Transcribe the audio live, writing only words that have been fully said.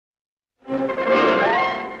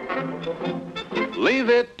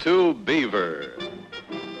Beaver.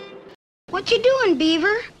 What you doing,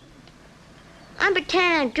 Beaver? I'm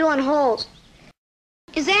pretending I'm drilling holes.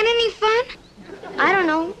 Is that any fun? I don't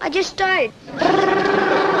know. I just started.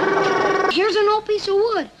 Here's an old piece of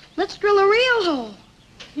wood. Let's drill a real hole.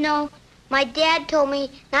 No, my dad told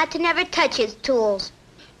me not to never touch his tools.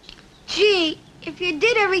 Gee, if you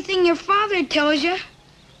did everything your father tells you,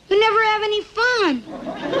 you never have any fun.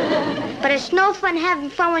 But it's no fun having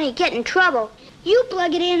fun when you get in trouble. You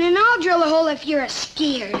plug it in and I'll drill a hole if you're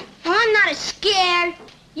scared. Well, I'm not scared.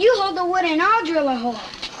 You hold the wood and I'll drill a hole.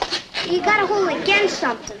 You gotta hold it against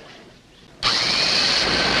something.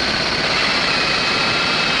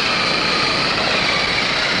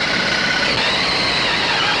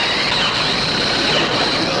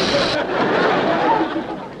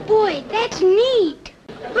 Boy, that's neat.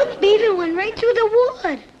 Look, Beaver went right through the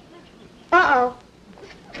wood. Uh-oh.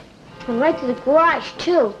 Went right to the garage,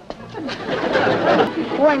 too.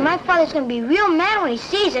 Boy, my father's gonna be real mad when he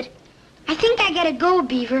sees it. I think I gotta go,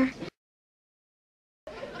 Beaver.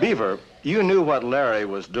 Beaver, you knew what Larry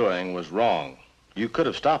was doing was wrong. You could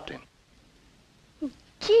have stopped him.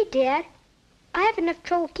 Gee, Dad, I have enough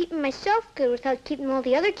trouble keeping myself good without keeping all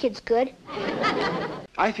the other kids good.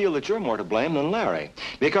 I feel that you're more to blame than Larry,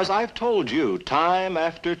 because I've told you time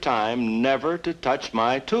after time never to touch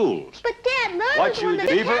my tools. But Dad, Larry What was the you one that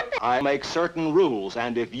do, Beaver, happened. I make certain rules,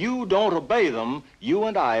 and if you don't obey them, you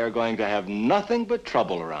and I are going to have nothing but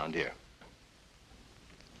trouble around here.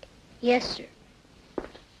 Yes, sir.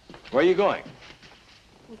 Where are you going?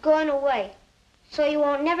 I'm going away, so you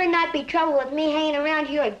won't never not be trouble with me hanging around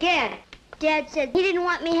here again. Dad said he didn't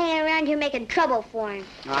want me hanging around here making trouble for him.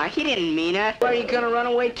 He didn't mean it. Where are you gonna run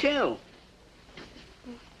away to?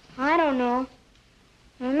 I don't know.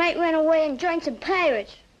 I might run away and join some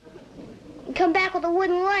pirates. And come back with a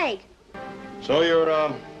wooden leg. So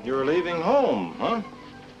you're leaving home, huh?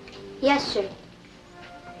 Yes, sir.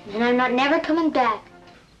 And I'm not never coming back.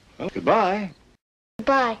 Well, goodbye.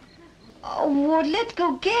 Goodbye. Oh, well, let's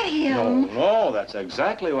go get him. No, that's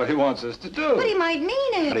exactly what he wants us to do. But he might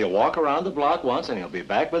mean And it. he'll walk around the block once, and he'll be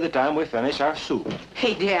back by the time we finish our soup.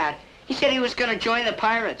 Hey, Dad, he said he was gonna join the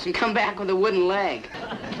pirates and come back with a wooden leg.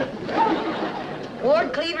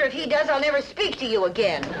 Ward Cleaver, if he does, I'll never speak to you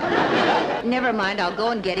again. Never mind, I'll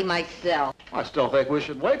go and get him myself. I still think we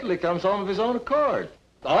should wait till he comes home of his own accord.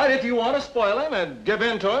 All right, if you want to spoil him and give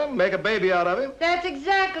in to him, make a baby out of him. That's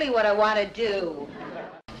exactly what I want to do.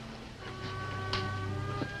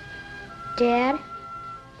 Dad,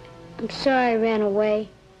 I'm sorry I ran away.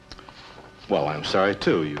 Well, I'm sorry,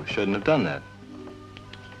 too. You shouldn't have done that.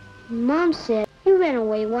 Mom said you ran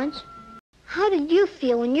away once. How did you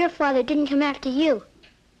feel when your father didn't come after you?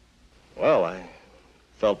 Well, I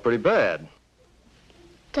felt pretty bad.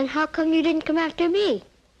 Then how come you didn't come after me?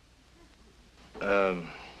 Well,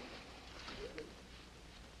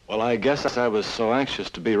 I guess I was so anxious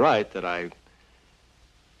to be right that I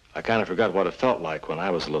kind of forgot what it felt like when I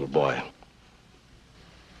was a little boy.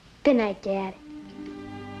 Good night, Dad.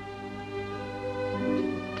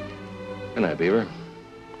 Good night, Beaver.